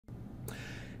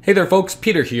Hey there folks,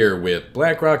 Peter here with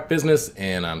BlackRock Business,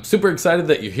 and I'm super excited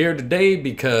that you're here today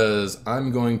because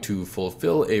I'm going to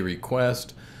fulfill a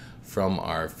request from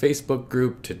our Facebook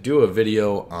group to do a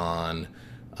video on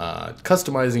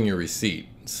customizing your receipt.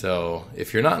 So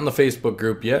if you're not in the Facebook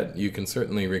group yet, you can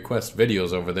certainly request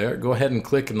videos over there. Go ahead and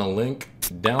click in the link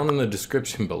down in the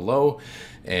description below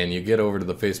and you get over to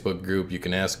the Facebook group. You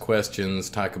can ask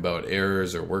questions, talk about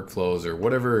errors or workflows or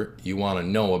whatever you want to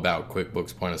know about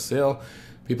QuickBooks Point of Sale.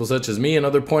 People such as me and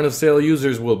other point of sale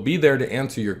users will be there to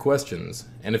answer your questions.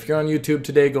 And if you're on YouTube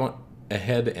today, go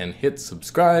ahead and hit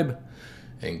subscribe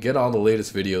and get all the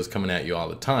latest videos coming at you all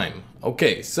the time.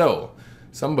 Okay, so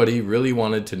somebody really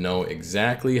wanted to know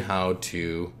exactly how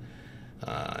to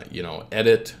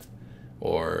edit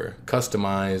or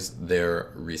customize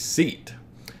their receipt.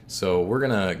 So we're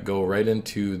gonna go right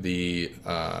into the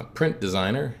print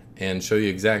designer and show you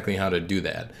exactly how to do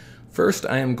that. First,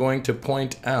 I am going to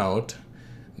point out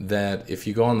that if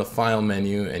you go on the file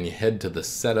menu and you head to the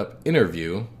setup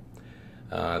interview,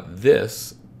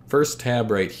 this first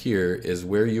tab right here is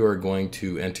where you are going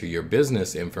to enter your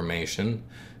business information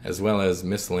as well as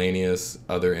miscellaneous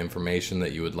other information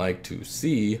that you would like to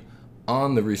see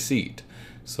on the receipt.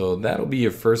 So that'll be your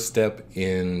first step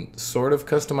in sort of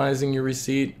customizing your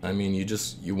receipt. I mean,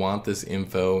 you want this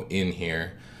info in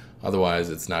here,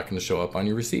 otherwise it's not going to show up on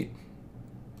your receipt.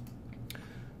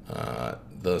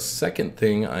 The second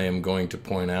thing I am going to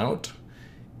point out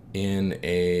in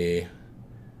a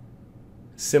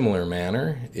similar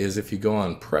manner is if you go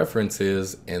on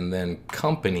preferences and then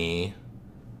company,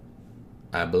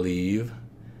 I believe,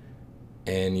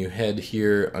 and you head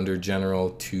here under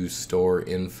general to store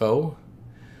info,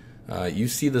 you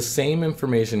see the same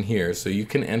information here. So you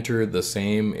can enter the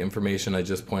same information I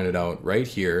just pointed out right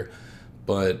here,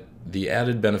 but the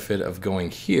added benefit of going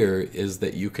here is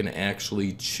that you can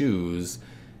actually choose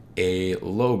a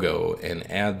logo and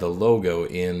add the logo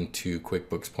into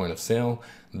QuickBooks Point of Sale.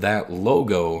 That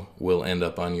logo will end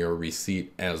up on your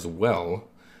receipt as well.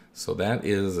 So that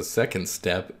is a second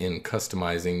step in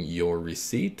customizing your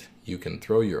receipt. You can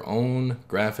throw your own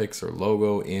graphics or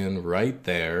logo in right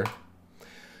there.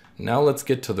 Now let's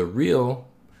get to the real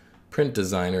print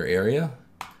designer area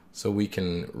so we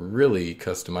can really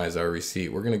customize our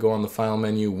receipt. We're going to go on the file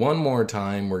menu one more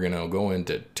time. We're going to go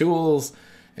into tools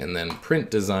and then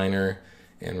print designer,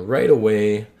 and right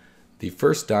away the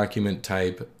first document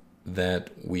type that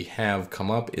we have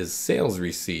come up is sales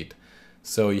receipt.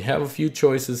 So you have a few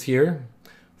choices here.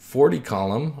 40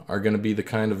 column are going to be the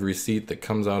kind of receipt that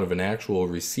comes out of an actual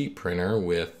receipt printer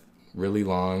with really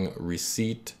long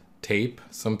receipt tape,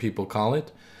 some people call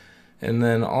it. And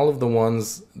then all of the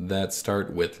ones that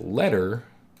start with letter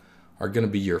are going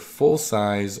to be your full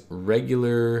size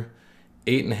regular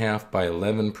 8.5 by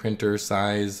 11 printer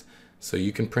size. So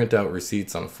you can print out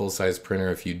receipts on a full size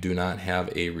printer if you do not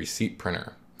have a receipt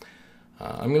printer.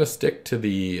 I'm going to stick to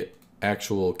the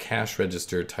actual cash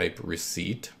register type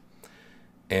receipt.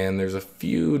 And there's a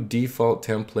few default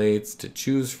templates to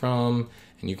choose from.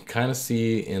 And you can kind of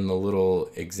see in the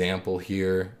little example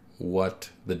here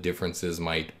what the differences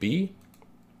might be.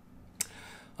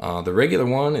 The regular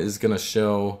one is going to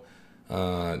show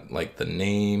like the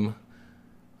name.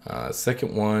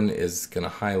 Second one is going to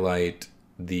highlight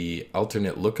the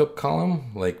alternate lookup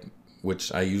column,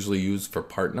 which I usually use for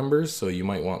part numbers, so you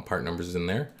might want part numbers in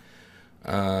there.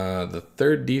 The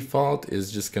third default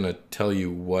is just going to tell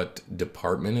you what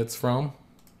department it's from.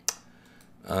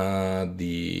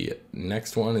 The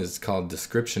next one is called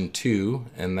description 2,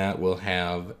 and that will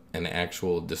have an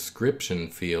actual description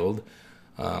field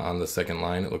on the second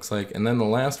line, it looks like. And then the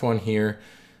last one here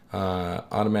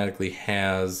automatically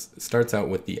starts out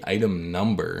with the item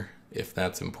number, if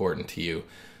that's important to you.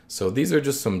 So these are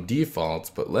just some defaults,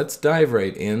 but let's dive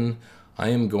right in. I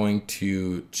am going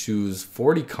to choose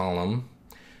 40 column,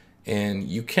 and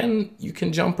you can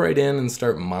jump right in and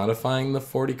start modifying the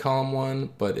 40 column one,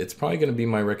 but it's probably going to be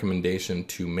my recommendation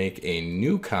to make a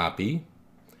new copy.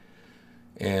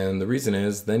 And the reason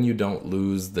is then you don't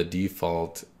lose the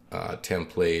default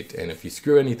template, and if you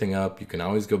screw anything up, you can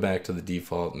always go back to the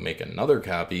default and make another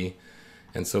copy.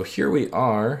 And so here we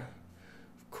are.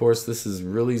 Of course, this is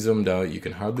really zoomed out. You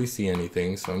can hardly see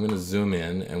anything, so I'm going to zoom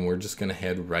in, and we're just going to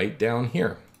head right down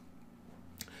here.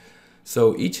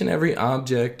 So each and every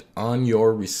object on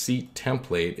your receipt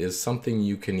template is something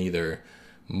you can either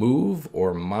move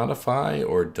or modify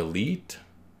or delete.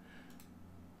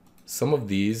 Some of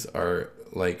these are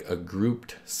like a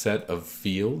grouped set of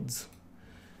fields.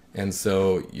 And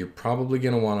so you're probably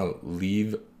going to want to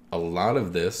leave a lot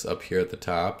of this up here at the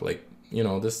top. Like, you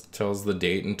know, this tells the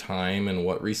date and time and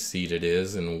what receipt it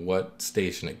is and what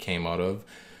station it came out of.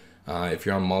 If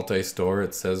you're on multi-store,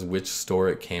 it says which store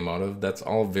it came out of. That's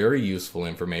all very useful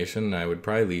information. I would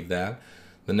probably leave that.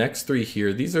 The next three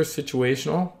here, these are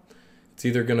situational. It's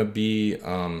either going to be,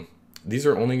 these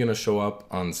are only going to show up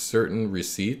on certain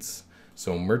receipts.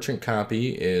 So merchant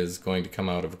copy is going to come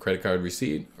out of a credit card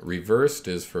receipt. Reversed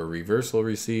is for a reversal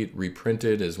receipt.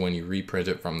 Reprinted is when you reprint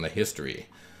it from the history.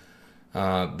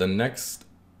 The next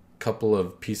couple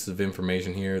of pieces of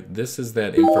information here, this is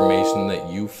that information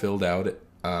that you filled out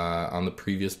on the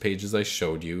previous pages I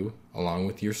showed you, along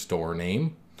with your store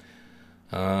name.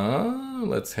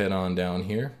 Let's head on down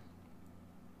here.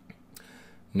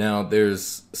 Now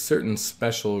there's certain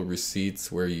special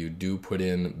receipts where you do put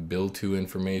in bill to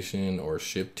information or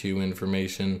ship to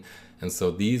information, and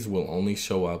so these will only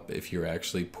show up if you're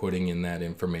actually putting in that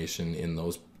information in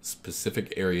those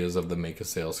specific areas of the make a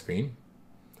sale screen.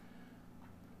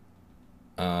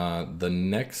 The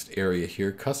next area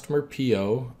here, customer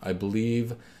PO, I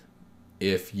believe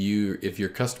if your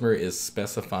customer is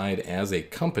specified as a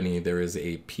company, there is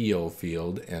a PO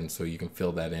field, and so you can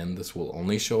fill that in. This will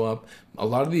only show up. A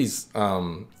lot of these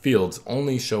fields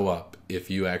only show up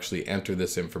if you actually enter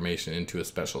this information into a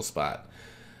special spot.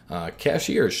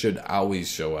 Cashier should always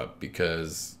show up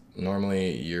because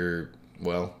normally your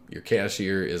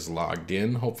cashier is logged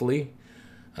in, hopefully.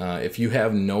 If you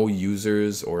have no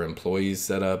users or employees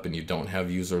set up and you don't have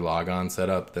user logon set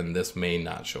up, then this may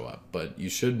not show up. But you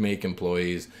should make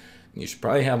employees. You should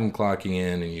probably have them clocking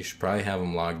in, and you should probably have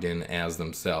them logged in as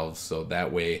themselves. So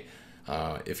that way,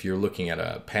 if you're looking at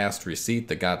a past receipt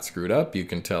that got screwed up, you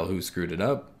can tell who screwed it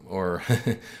up or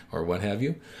or what have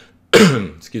you.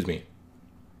 Excuse me.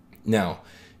 Now,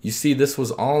 you see this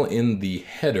was all in the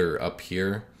header up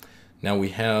here. Now we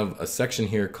have a section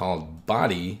here called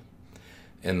body.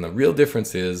 And the real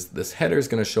difference is this header is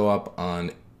going to show up on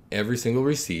every single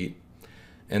receipt.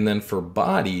 And then for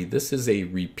body, this is a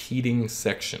repeating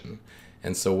section.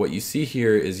 And so what you see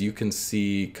here is you can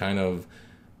see kind of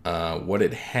what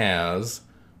it has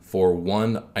for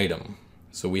one item.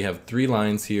 So we have 3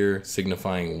 lines here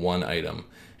signifying one item.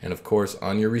 And of course,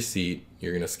 on your receipt,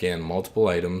 you're going to scan multiple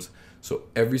items. So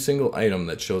every single item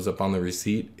that shows up on the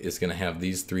receipt is going to have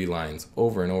these 3 lines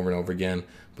over and over and over again.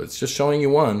 But it's just showing you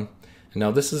one. Now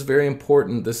this is very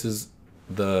important. This is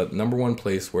the #1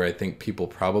 place where I think people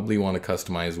probably want to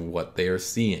customize what they are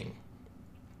seeing.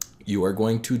 You are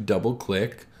going to double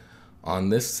click on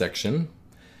this section,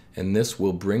 and this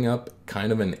will bring up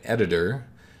kind of an editor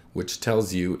which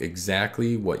tells you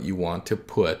exactly what you want to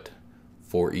put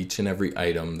for each and every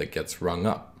item that gets rung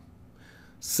up.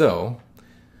 So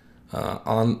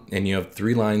and you have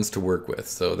 3 lines to work with,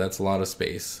 so that's a lot of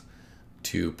space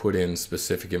to put in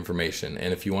specific information.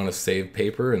 And if you want to save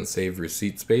paper and save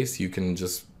receipt space, you can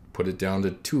just put it down to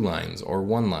 2 lines or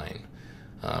 1 line.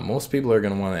 Most people are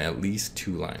going to want at least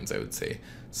 2 lines, I would say.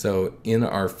 So in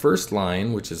our first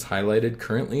line, which is highlighted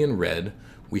currently in red,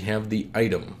 we have the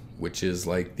item, which is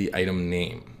like the item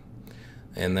name.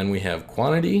 And then we have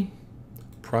quantity,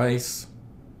 price,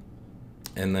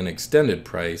 and then extended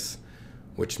price,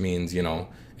 which means, you know,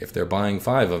 if they're buying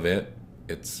 5 of it,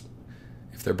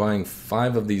 if they're buying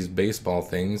 5 of these baseball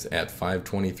things at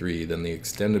 $5.23, then the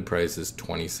extended price is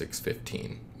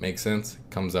 $26.15. Make sense? It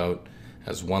comes out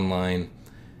as 1 line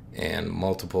and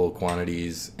multiple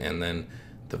quantities. And then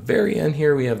the very end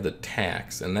here we have the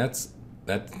tax, and that's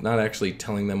not actually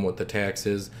telling them what the tax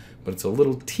is, but it's a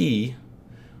little T,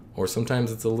 or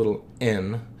sometimes it's a little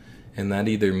N, and that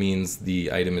either means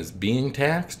the item is being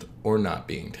taxed or not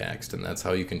being taxed, and that's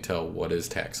how you can tell what is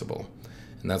taxable.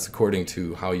 And that's according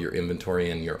to how your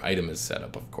inventory and your item is set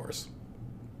up, of course.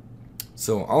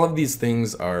 So all of these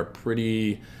things are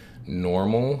pretty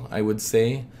normal, I would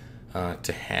say,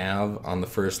 to have on the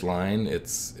first line.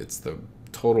 It's the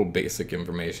total basic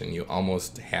information. You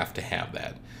almost have to have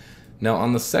that. Now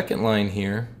on the second line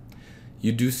here,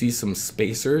 you do see some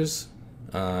spacers,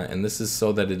 and this is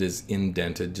so that it is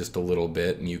indented just a little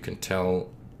bit, and you can tell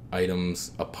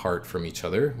items apart from each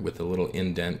other with a little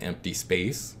indent, empty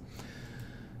space.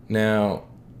 Now,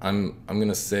 I'm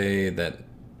gonna say that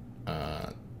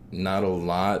not a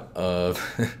lot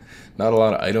of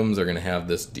items are gonna have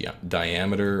this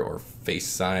diameter or face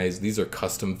size. These are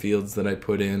custom fields that I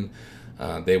put in.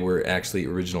 They were actually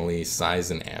originally size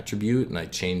and attribute, and I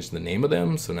changed the name of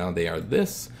them, so now they are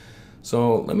this.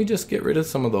 So let me just get rid of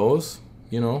some of those.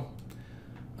 You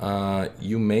know,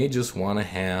 you may just want to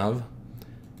have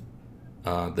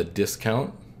the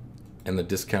discount and the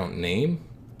discount name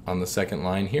on the second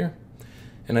line here.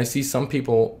 And I see some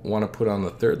people want to put on the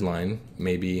third line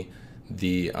maybe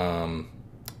the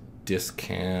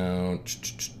discount,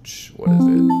 what is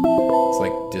it? It's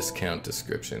like discount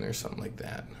description or something like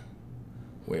that.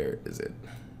 Where is it?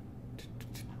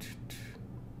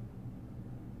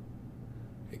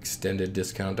 Extended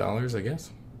discount dollars, I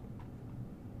guess.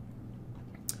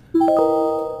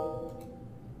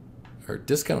 Or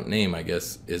discount name, I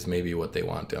guess, is maybe what they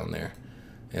want down there.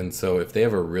 And so if they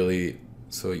have a really,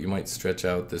 so you might stretch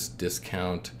out this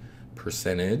discount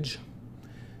percentage,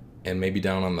 and maybe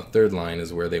down on the third line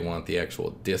is where they want the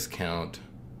actual discount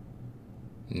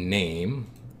name,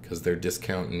 because their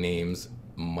discount names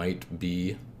might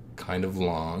be kind of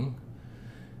long.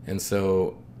 And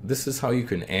so this is how you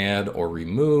can add or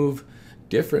remove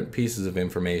different pieces of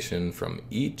information from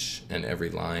each and every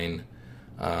line.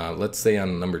 Let's say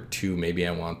on number 2, maybe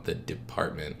I want the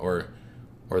department, or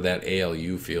that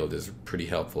ALU field is pretty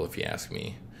helpful if you ask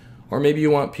me. Or maybe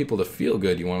you want people to feel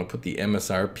good. You want to put the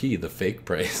MSRP, the fake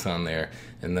price, on there,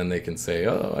 and then they can say,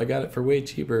 oh, I got it for way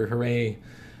cheaper, hooray.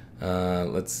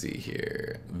 Let's see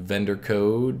here. Vendor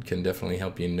code can definitely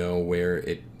help you know where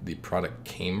the product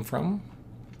came from.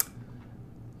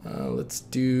 Let's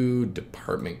do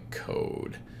department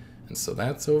code. And so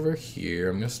that's over here.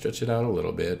 I'm going to stretch it out a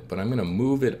little bit, but I'm going to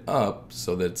move it up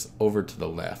so that it's over to the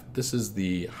left. This is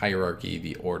the hierarchy,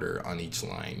 the order on each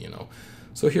line, you know.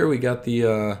 So here we got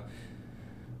the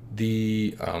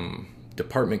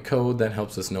department code that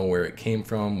helps us know where it came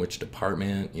from, which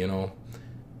department, you know.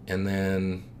 And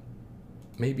then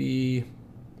maybe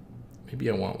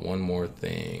I want one more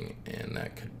thing, and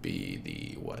that could be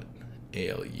the what?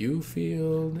 ALU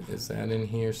field. Is that in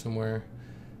here somewhere?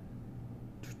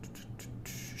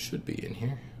 Should be in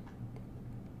here.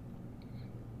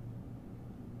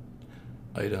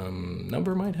 Item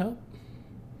number might help.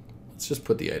 Let's just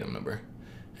put the item number,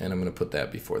 and I'm going to put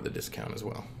that before the discount as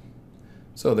well.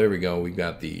 So there we go. We've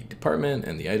got the department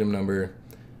and the item number,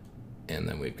 and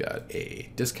then we've got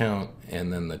a discount,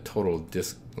 and then the total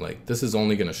like this is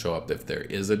only going to show up if there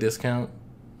is a discount.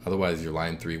 Otherwise your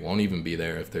line 3 won't even be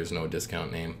there if there's no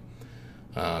discount name.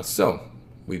 So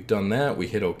we've done that. We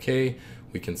hit OK.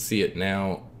 We can see it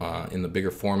now in the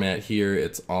bigger format here.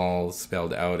 It's all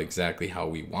spelled out exactly how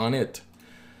we want it.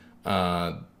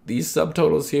 These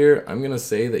subtotals here, I'm going to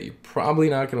say that you're probably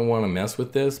not going to want to mess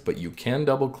with this, but you can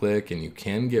double click and you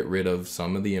can get rid of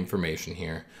some of the information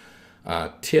here.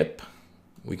 Tip,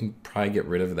 we can probably get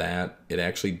rid of that. It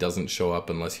actually doesn't show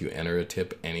up unless you enter a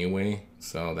tip anyway,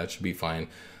 so that should be fine.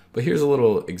 But here's a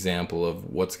little example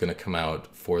of what's going to come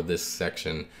out for this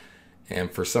section. And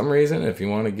for some reason, if you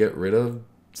want to get rid of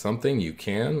something, you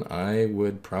can. I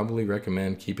would probably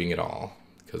recommend keeping it all,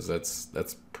 because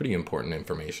that's pretty important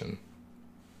information.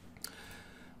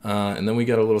 And then we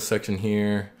got a little section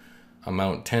here.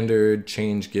 Amount tendered,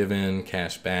 change given,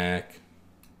 cash back.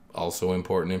 Also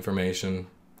important information.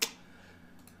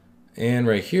 And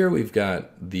right here we've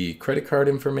got the credit card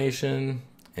information.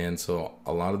 And so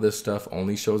a lot of this stuff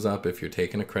only shows up if you're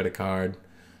taking a credit card.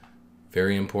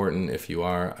 Very important. If you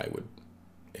are, I would,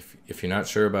 if you're not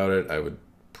sure about it, I would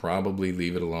probably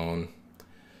leave it alone.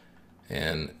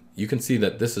 And you can see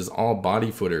that this is all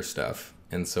body footer stuff.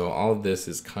 And so all of this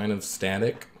is kind of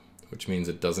static, which means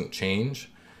it doesn't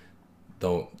change.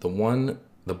 Though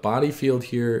the body field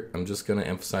here, I'm just going to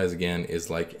emphasize again, is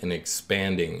like an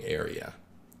expanding area.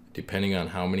 Depending on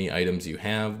how many items you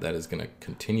have, that is going to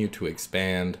continue to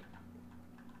expand.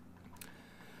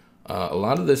 A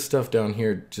lot of this stuff down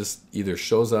here just either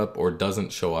shows up or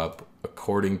doesn't show up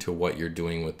according to what you're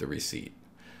doing with the receipt.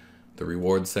 The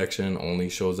reward section only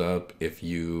shows up if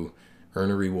you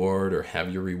earn a reward or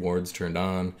have your rewards turned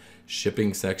on.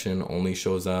 Shipping section only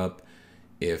shows up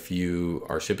if you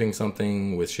are shipping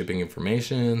something with shipping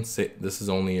information. This is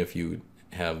only if you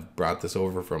have brought this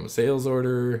over from a sales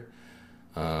order.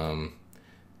 And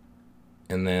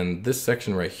then this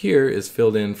section right here is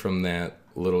filled in from that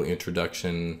little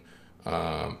introduction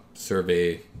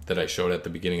survey that I showed at the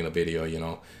beginning of the video, you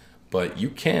know. But you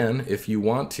can, if you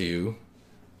want to,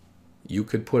 you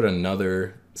could put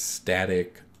another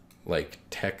static like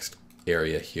text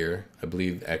area here. I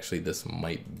believe actually this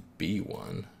might be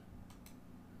one.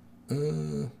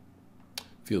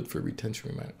 Field for retention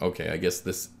reminder. Okay, I guess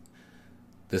this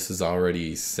is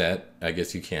already set. I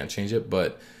guess you can't change it,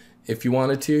 but if you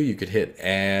wanted to, you could hit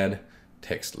add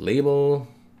text label,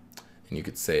 and you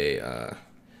could say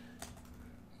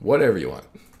whatever you want.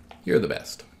 You're the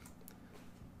best.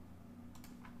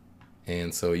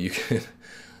 And so you could,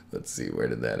 let's see, where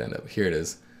did that end up? Here it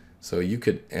is. So you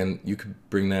could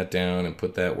bring that down and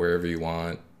put that wherever you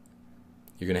want.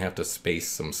 You're gonna have to space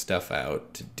some stuff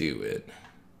out to do it.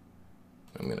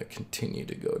 I'm gonna continue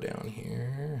to go down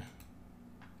here.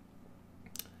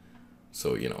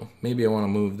 So, you know, maybe I want to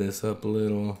move this up a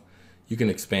little. You can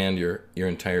expand your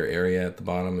entire area at the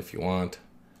bottom if you want.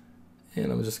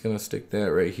 And I'm just going to stick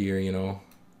that right here, you know.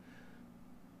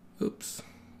 Oops.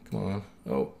 Come on.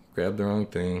 Oh, grabbed the wrong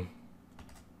thing.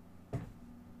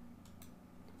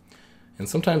 And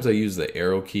sometimes I use the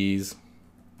arrow keys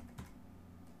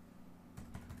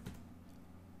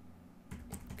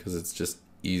because it's just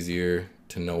easier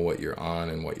to know what you're on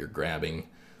and what you're grabbing.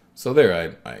 So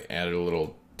there, I added a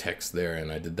little text there,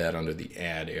 and I did that under the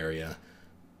add area.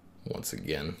 Once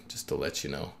again, just to let you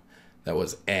know, that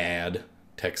was add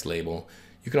text label.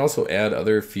 You can also add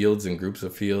other fields and groups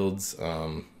of fields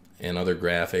and other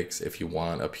graphics if you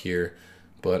want up here.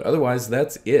 But otherwise,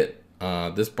 that's it.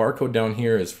 This barcode down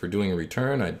here is for doing a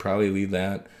return. I'd probably leave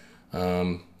that.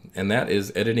 And that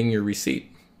is editing your receipt.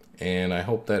 And I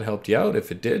hope that helped you out.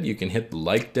 If it did, you can hit the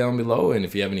like down below. And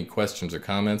if you have any questions or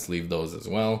comments, leave those as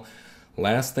well.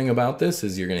 Last thing about this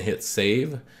is you're going to hit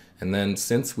save. And then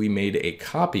since we made a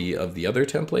copy of the other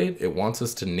template, it wants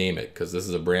us to name it because this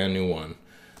is a brand new one.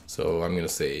 So I'm going to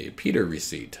say Peter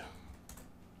receipt.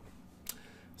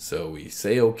 So we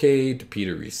say OK to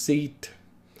Peter receipt.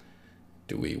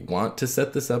 Do we want to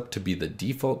set this up to be the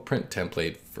default print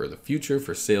template for the future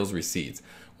for sales receipts?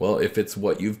 Well, if it's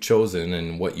what you've chosen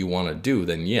and what you want to do,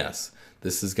 then yes,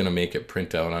 this is going to make it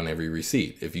print out on every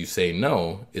receipt. If you say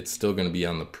no, it's still going to be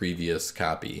on the previous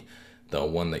copy, the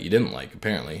one that you didn't like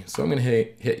apparently. So I'm going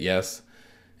to hit yes,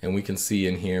 and we can see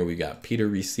in here we got Peter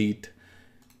receipt.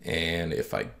 And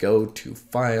if I go to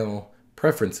File,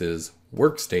 Preferences,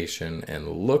 Workstation, and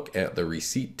look at the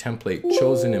receipt template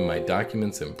chosen in my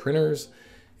documents and printers,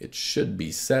 it should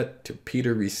be set to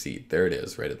Peter receipt. There it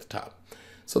is right at the top.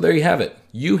 So there you have it.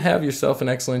 You have yourself an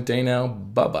excellent day now.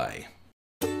 Bye-bye.